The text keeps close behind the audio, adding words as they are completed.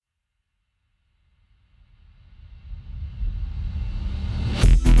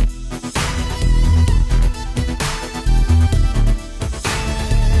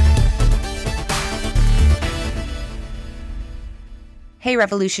Hey,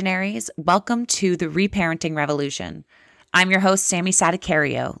 revolutionaries. Welcome to the Reparenting Revolution. I'm your host, Sammy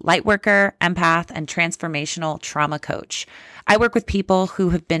Sadacario, lightworker, empath, and transformational trauma coach. I work with people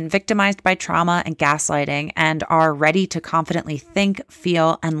who have been victimized by trauma and gaslighting and are ready to confidently think,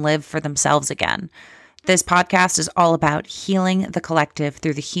 feel, and live for themselves again. This podcast is all about healing the collective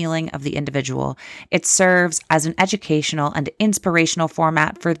through the healing of the individual. It serves as an educational and inspirational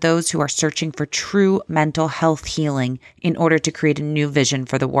format for those who are searching for true mental health healing in order to create a new vision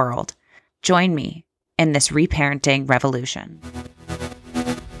for the world. Join me in this reparenting revolution.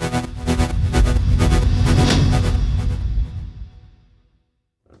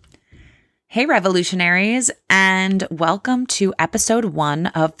 Hey, revolutionaries, and welcome to episode 1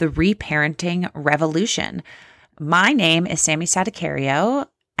 of the Reparenting Revolution. My name is Sammy Sadacario,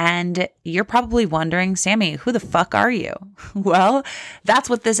 and you're probably wondering, Sammy, who the fuck are you? Well, that's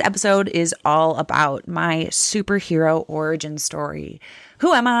what this episode is all about, my superhero origin story.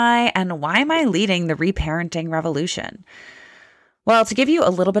 Who am I, and why am I leading the Reparenting Revolution? Well, to give you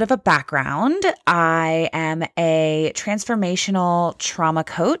a little bit of a background, I am a transformational trauma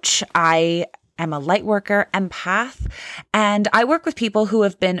coach. I am a lightworker, empath, and I work with people who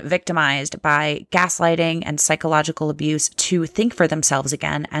have been victimized by gaslighting and psychological abuse to think for themselves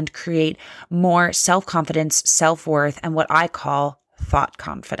again and create more self-confidence, self-worth, and what I call thought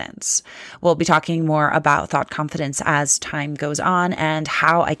confidence. We'll be talking more about thought confidence as time goes on and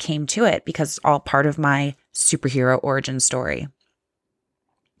how I came to it, because it's all part of my superhero origin story.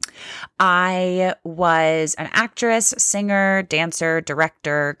 I was an actress, singer, dancer,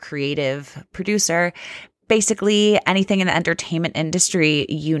 director, creative producer, basically anything in the entertainment industry,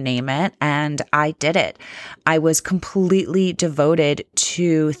 you name it, and I did it. I was completely devoted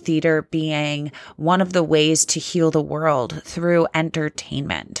to theater being one of the ways to heal the world through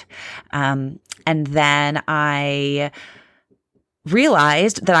entertainment. And then I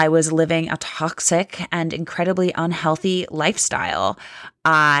realized that I was living a toxic and incredibly unhealthy lifestyle.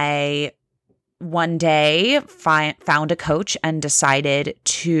 I one day found a coach and decided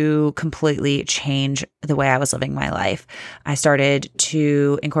to completely change the way I was living my life. I started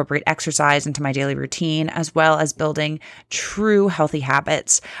to incorporate exercise into my daily routine, as well as building true healthy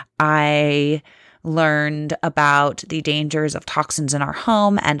habits. I learned about the dangers of toxins in our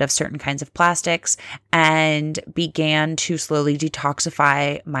home and of certain kinds of plastics, and began to slowly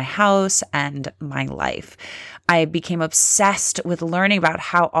detoxify my house and my life. I became obsessed with learning about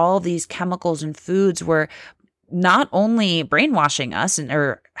how all of these chemicals and foods were not only brainwashing us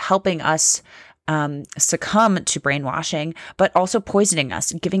or helping us succumb to brainwashing, but also poisoning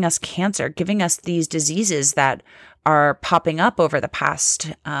us, giving us cancer, giving us these diseases that are popping up over the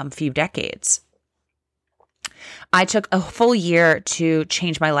past few decades. I took a full year to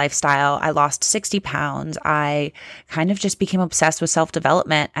change my lifestyle. I lost 60 pounds. I kind of just became obsessed with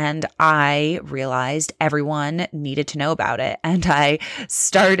self-development, and I realized everyone needed to know about it. And I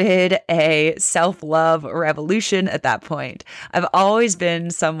started a self-love revolution at that point. I've always been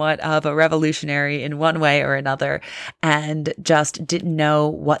somewhat of a revolutionary in one way or another, and just didn't know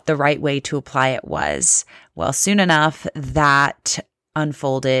what the right way to apply it was. Well, soon enough, that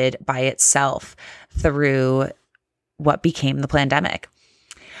unfolded by itself through what became the pandemic.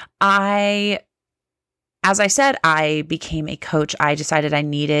 As I said, I became a coach. I decided I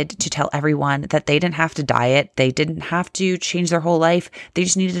needed to tell everyone that they didn't have to diet. They didn't have to change their whole life. They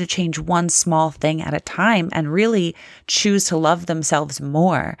just needed to change one small thing at a time and really choose to love themselves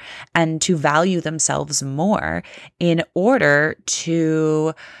more and to value themselves more in order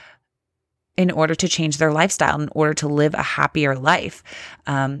to change their lifestyle, in order to live a happier life.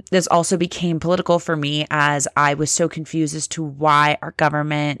 This also became political for me, as I was so confused as to why our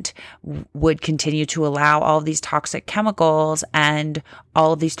government would continue to allow all of these toxic chemicals and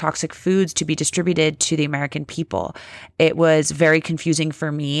all of these toxic foods to be distributed to the American people. It was very confusing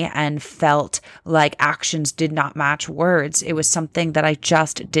for me and felt like actions did not match words. It was something that I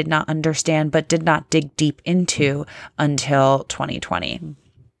just did not understand, but did not dig deep into until 2020.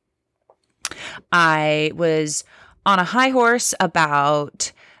 I was on a high horse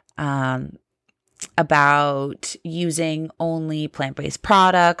about using only plant-based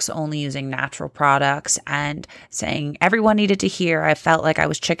products, only using natural products, and saying everyone needed to hear. I felt like I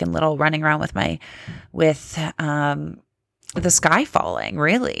was Chicken Little running around with the sky falling,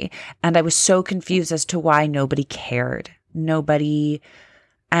 really. And I was so confused as to why nobody cared.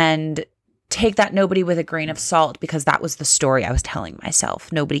 And take that nobody with a grain of salt, because that was the story I was telling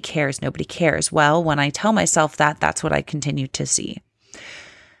myself. Nobody cares. Nobody cares. Well, when I tell myself that, that's what I continue to see.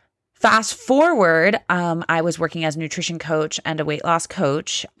 Fast forward, I was working as a nutrition coach and a weight loss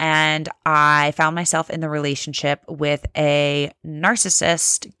coach, and I found myself in the relationship with a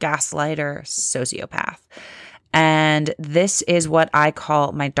narcissist, gaslighter, sociopath. And this is what I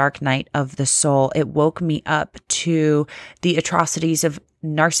call my dark night of the soul. It woke me up to the atrocities of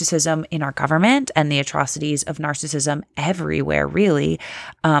narcissism in our government and the atrocities of narcissism everywhere, really,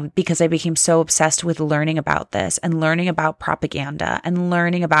 because I became so obsessed with learning about this and learning about propaganda and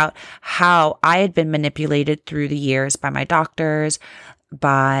learning about how I had been manipulated through the years by my doctors,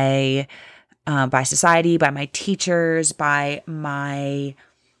 by society, by my teachers, by my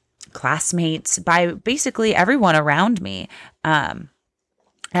classmates, by basically everyone around me,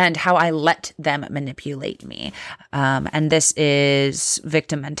 and how I let them manipulate me. And this is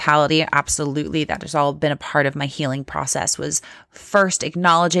victim mentality. Absolutely. That has all been a part of my healing process, was first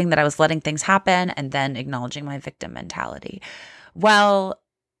acknowledging that I was letting things happen and then acknowledging my victim mentality. Well,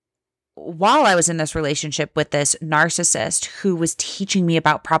 while I was in this relationship with this narcissist who was teaching me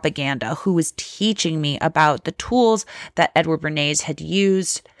about propaganda, who was teaching me about the tools that Edward Bernays had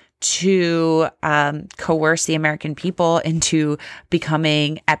used to coerce the American people into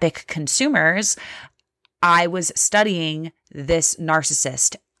becoming epic consumers, I was studying this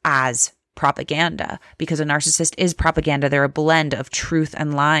narcissist as propaganda, because a narcissist is propaganda. They're a blend of truth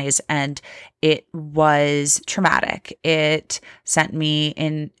and lies, and it was traumatic. It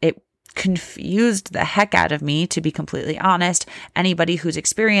confused the heck out of me, to be completely honest. Anybody who's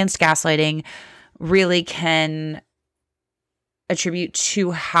experienced gaslighting really can attribute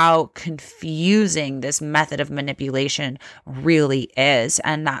to how confusing this method of manipulation really is.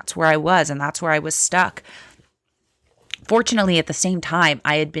 And that's where I was, and that's where I was stuck. Fortunately, at the same time,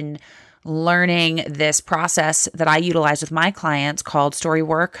 I had been learning this process that I utilize with my clients called story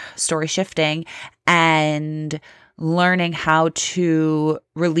work, story shifting, and learning how to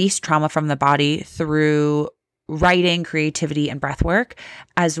release trauma from the body through writing, creativity, and breath work,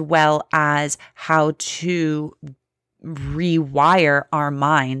 as well as how to rewire our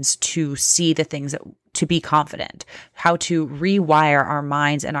minds to see the things to be confident, how to rewire our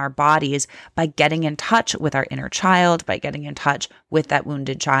minds and our bodies by getting in touch with our inner child, by getting in touch with that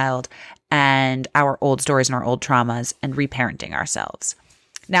wounded child and our old stories and our old traumas, and reparenting ourselves.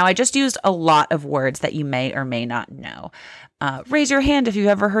 Now, I just used a lot of words that you may or may not know. Raise your hand if you've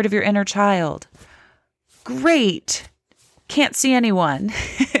ever heard of your inner child. Great. Can't see anyone.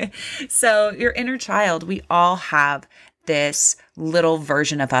 So your inner child, we all have this little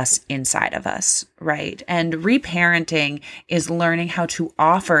version of us inside of us, right? And reparenting is learning how to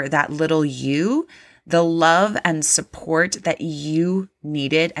offer that little you the love and support that you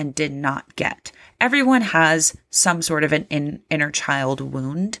needed and did not get. Everyone has some sort of an inner child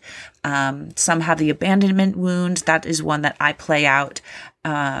wound. Some have the abandonment wound. That is one that I play out.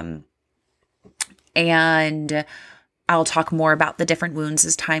 And I'll talk more about the different wounds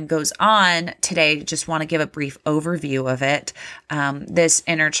as time goes on. Today, just want to give a brief overview of it. This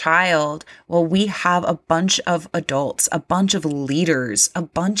inner child, well, we have a bunch of adults, a bunch of leaders, a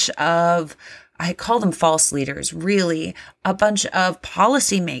bunch of, I call them false leaders, really, a bunch of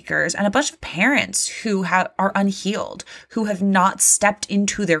policymakers and a bunch of parents who are unhealed, who have not stepped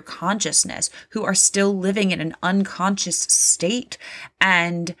into their consciousness, who are still living in an unconscious state.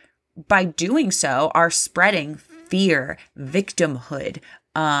 And by doing so, are spreading fear, victimhood,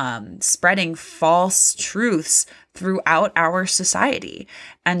 spreading false truths throughout our society.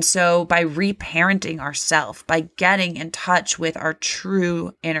 And so by reparenting ourselves, by getting in touch with our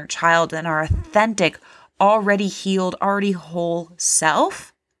true inner child and our authentic, already healed, already whole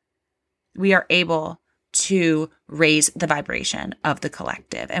self, we are able to raise the vibration of the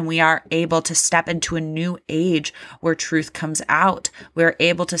collective. And we are able to step into a new age where truth comes out. We're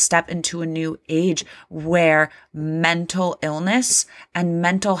able to step into a new age where mental illness and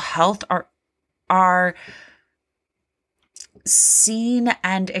mental health are seen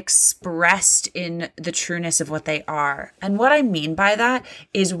and expressed in the trueness of what they are. And what I mean by that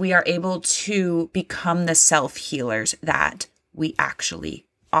is we are able to become the self-healers that we actually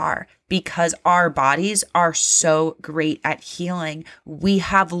are, because our bodies are so great at healing. We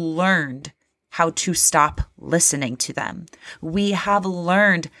have learned how to stop listening to them. We have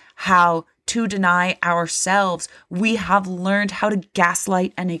learned how to deny ourselves. We have learned how to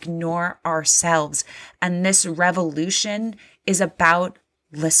gaslight and ignore ourselves. And this revolution is about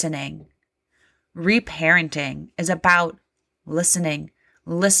listening. Reparenting is about listening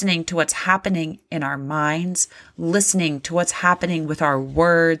to what's happening in our minds, listening to what's happening with our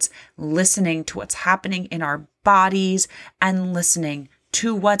words, listening to what's happening in our bodies, and listening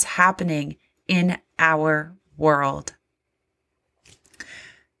to what's happening in our world.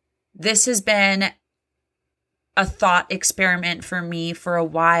 This has been a thought experiment for me for a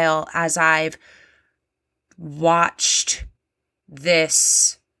while as I've watched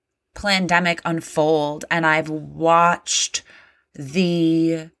this pandemic unfold and I've watched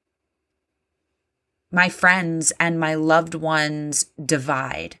my friends and my loved ones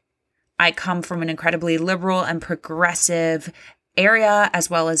divide. I come from an incredibly liberal and progressive area as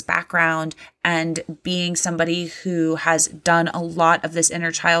well as background, and being somebody who has done a lot of this inner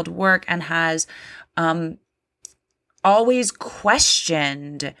child work and has always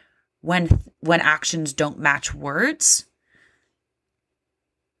questioned when actions don't match words,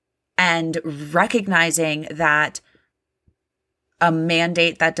 and recognizing that a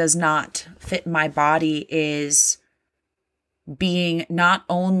mandate that does not fit my body is being not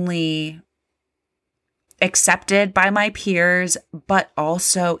only accepted by my peers, but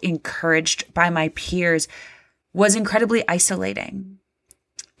also encouraged by my peers, was incredibly isolating.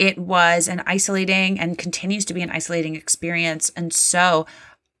 It was an isolating and continues to be an isolating experience. And so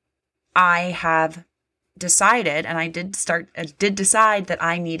I have decided, and I did decide that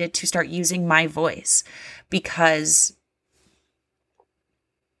I needed to start using my voice, because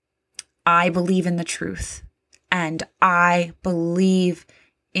I believe in the truth and I believe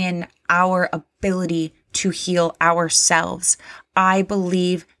in our ability to heal ourselves. I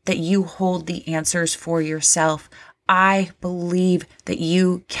believe that you hold the answers for yourself. I believe that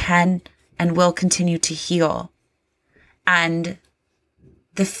you can and will continue to heal. And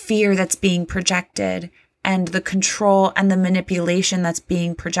the fear that's being projected and the control and the manipulation that's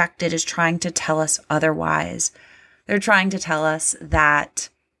being projected is trying to tell us otherwise. They're trying to tell us that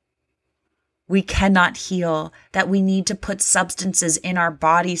we cannot heal, that we need to put substances in our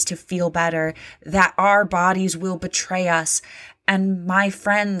bodies to feel better, that our bodies will betray us. And my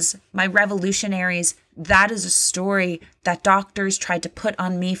friends, my revolutionaries, that is a story that doctors tried to put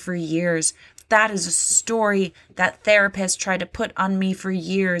on me for years. That is a story that therapists tried to put on me for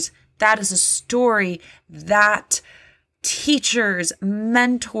years. That is a story that teachers,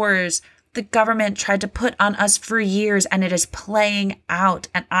 mentors, the government tried to put on us for years, and it is playing out.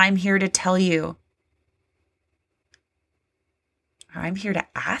 And I'm here to tell you, I'm here to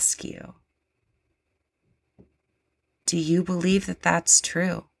ask you, do you believe that that's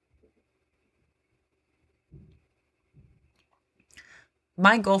true?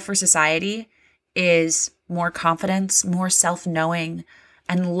 My goal for society is more confidence, more self-knowing,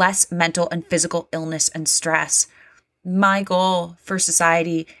 and less mental and physical illness and stress. My goal for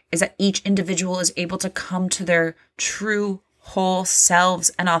society is that each individual is able to come to their true whole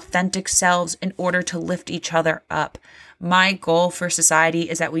selves and authentic selves in order to lift each other up. My goal for society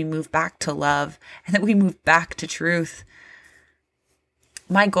is that we move back to love and that we move back to truth.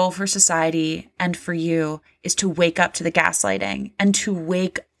 My goal for society and for you is to wake up to the gaslighting and to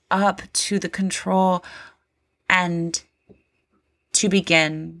wake up to the control and to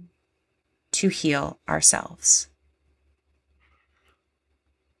begin to heal ourselves.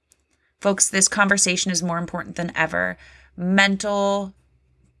 Folks, this conversation is more important than ever. Mental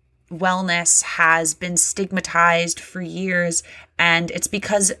wellness has been stigmatized for years, and it's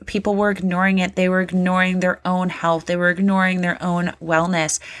because people were ignoring it. They were ignoring their own health. They were ignoring their own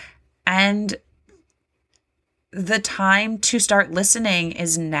wellness. And the time to start listening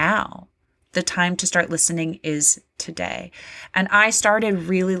is now. The time to start listening is today. And I started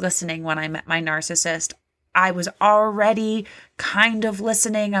really listening when I met my narcissist. I was already kind of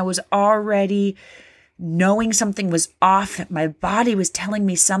listening. I was already knowing something was off. My body was telling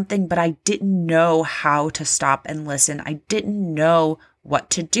me something, but I didn't know how to stop and listen. I didn't know what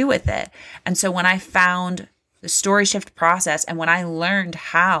to do with it. And so when I found the story shift process, and when I learned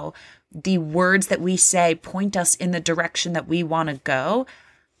how the words that we say point us in the direction that we want to go,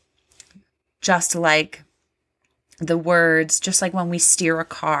 just like the words, just like when we steer a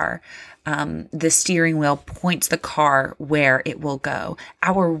car, the steering wheel points the car where it will go.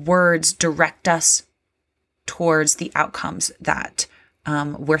 Our words direct us towards the outcomes that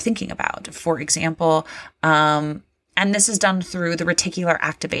we're thinking about. For example, and this is done through the reticular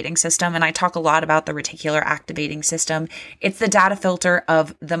activating system. And I talk a lot about the reticular activating system. It's the data filter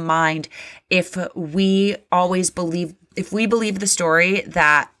of the mind. If we believe the story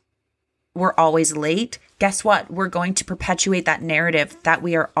that we're always late, guess what? We're going to perpetuate that narrative that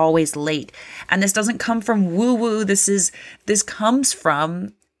we are always late. And this doesn't come from woo-woo. This comes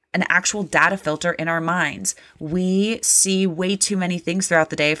from an actual data filter in our minds. We see way too many things throughout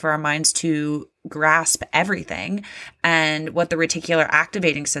the day for our minds to grasp everything. And what the reticular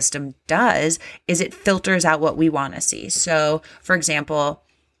activating system does is it filters out what we want to see. So, for example,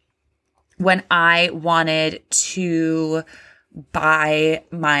 when I wanted to buy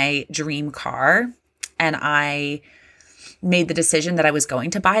my dream car and I made the decision that I was going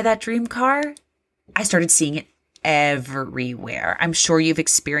to buy that dream car, I started seeing it everywhere. I'm sure you've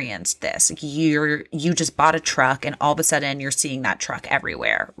experienced this. Like you just bought a truck and all of a sudden you're seeing that truck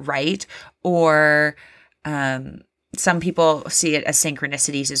everywhere, right? Or some people see it as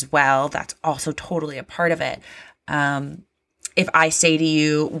synchronicities as well. That's also totally a part of it. If I say to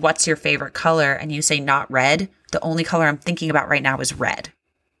you, what's your favorite color? And you say not red, the only color I'm thinking about right now is red.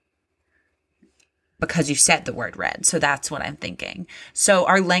 Because you said the word red. So that's what I'm thinking. So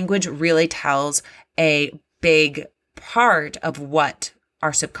our language really tells a big part of what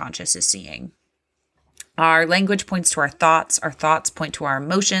our subconscious is seeing. Our language points to our thoughts point to our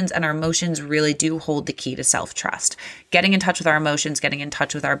emotions, and our emotions really do hold the key to self-trust. Getting in touch with our emotions, getting in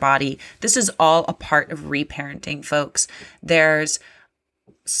touch with our body. This is all a part of reparenting, folks. There's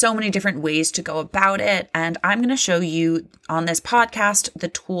so many different ways to go about it. And I'm going to show you on this podcast the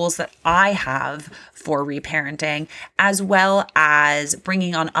tools that I have for reparenting, as well as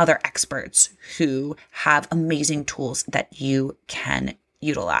bringing on other experts who have amazing tools that you can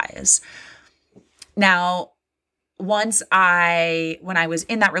utilize. Now, when I was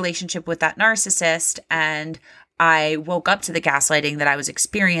in that relationship with that narcissist and I woke up to the gaslighting that I was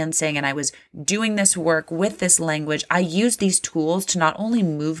experiencing and I was doing this work with this language, I used these tools to not only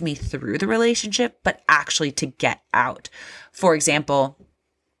move me through the relationship, but actually to get out. For example,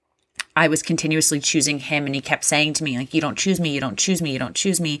 I was continuously choosing him and he kept saying to me, like, you don't choose me, you don't choose me, you don't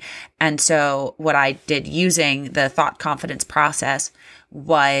choose me. And so what I did using the thought confidence process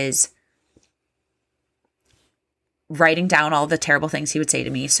was writing down all the terrible things he would say to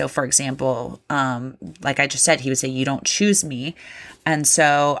me. So for example, like I just said, he would say, you don't choose me. And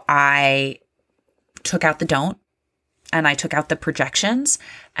so I took out the don't, and I took out the projections,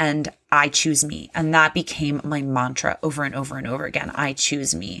 and I choose me. And that became my mantra over and over and over again. I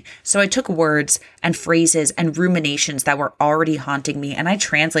choose me. So I took words and phrases and ruminations that were already haunting me, and I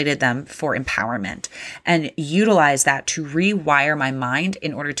translated them for empowerment and utilized that to rewire my mind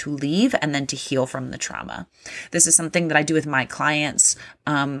in order to leave and then to heal from the trauma. This is something that I do with my clients,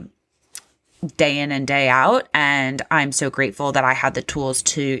 day in and day out. And I'm so grateful that I had the tools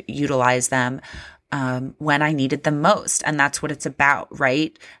to utilize them when I needed them most. And that's what it's about,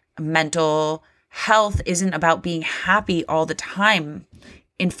 right? Mental health isn't about being happy all the time.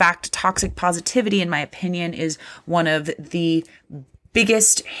 In fact, toxic positivity, in my opinion, is one of the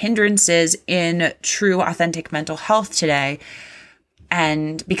biggest hindrances in true, authentic mental health today.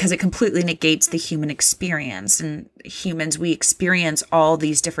 And because it completely negates the human experience. And humans, we experience all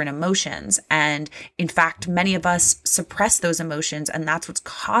these different emotions. And in fact, many of us suppress those emotions. And that's what's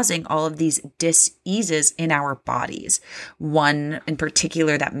causing all of these dis-eases in our bodies. One in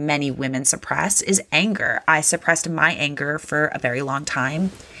particular that many women suppress is anger. I suppressed my anger for a very long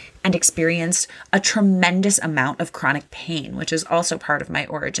time and experienced a tremendous amount of chronic pain, which is also part of my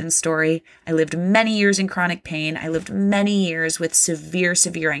origin story. I lived many years in chronic pain. I lived many years with severe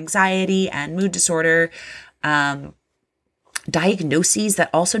anxiety and mood disorder, diagnoses that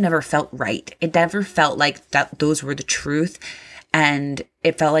also never felt right. It never felt like that those were the truth. And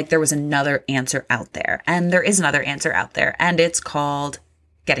it felt like there was another answer out there. And there is another answer out there. And it's called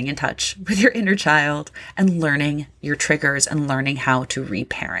getting in touch with your inner child and learning your triggers and learning how to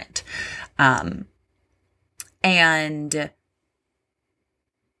reparent. And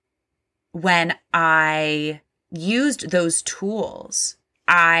when I used those tools,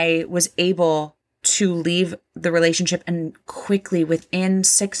 I was able to leave the relationship and quickly, within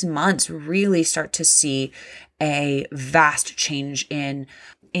 6 months, really start to see a vast change in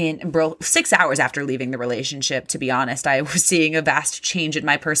 6 hours after leaving the relationship. To be honest, I was seeing a vast change in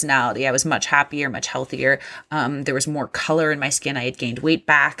my personality. I was much happier, much healthier. There was more color in my skin. I had gained weight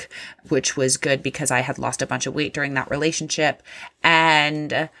back, which was good because I had lost a bunch of weight during that relationship.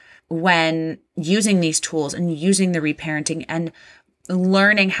 And when using these tools and using the reparenting and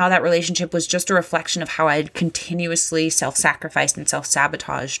learning how that relationship was just a reflection of how I had continuously self-sacrificed and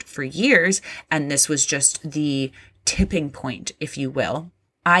self-sabotaged for years, and this was just the tipping point, if you will,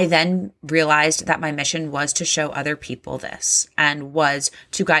 I then realized that my mission was to show other people this, and was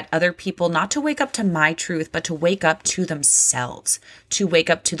to guide other people not to wake up to my truth, but to wake up to themselves, to wake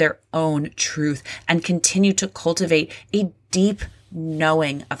up to their own truth and continue to cultivate a deep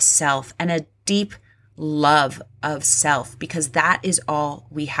knowing of self and a deep love of self, because that is all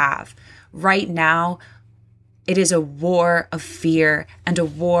we have. Right now, it is a war of fear and a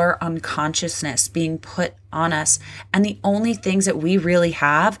war on consciousness being put on us. And the only things that we really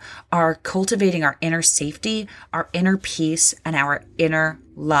have are cultivating our inner safety, our inner peace, and our inner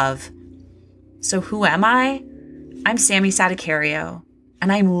love. So who am I? I'm Sammy Sadacario,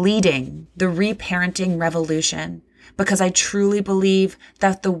 and I'm leading the reparenting revolution because I truly believe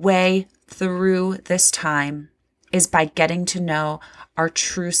that the way through this time is by getting to know our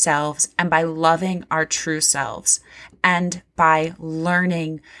true selves and by loving our true selves and by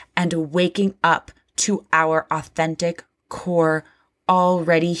learning and waking up to our authentic, core,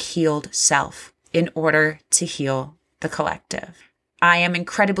 already healed self in order to heal the collective. I am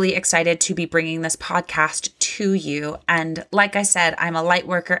incredibly excited to be bringing this podcast to you. And like I said, I'm a light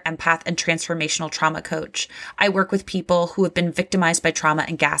worker, empath, and transformational trauma coach. I work with people who have been victimized by trauma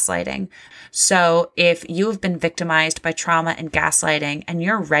and gaslighting. So if you have been victimized by trauma and gaslighting and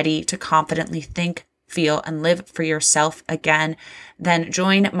you're ready to confidently think, feel, and live for yourself again, then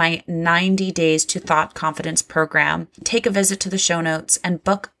join my 90 Days to Thought Confidence program. Take a visit to the show notes and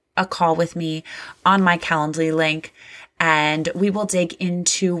book a call with me on my Calendly link. And we will dig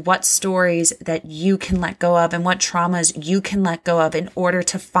into what stories that you can let go of and what traumas you can let go of in order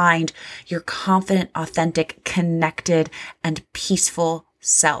to find your confident, authentic, connected, and peaceful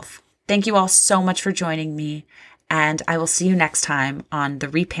self. Thank you all so much for joining me, and I will see you next time on the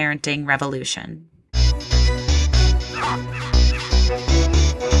Reparenting Revolution.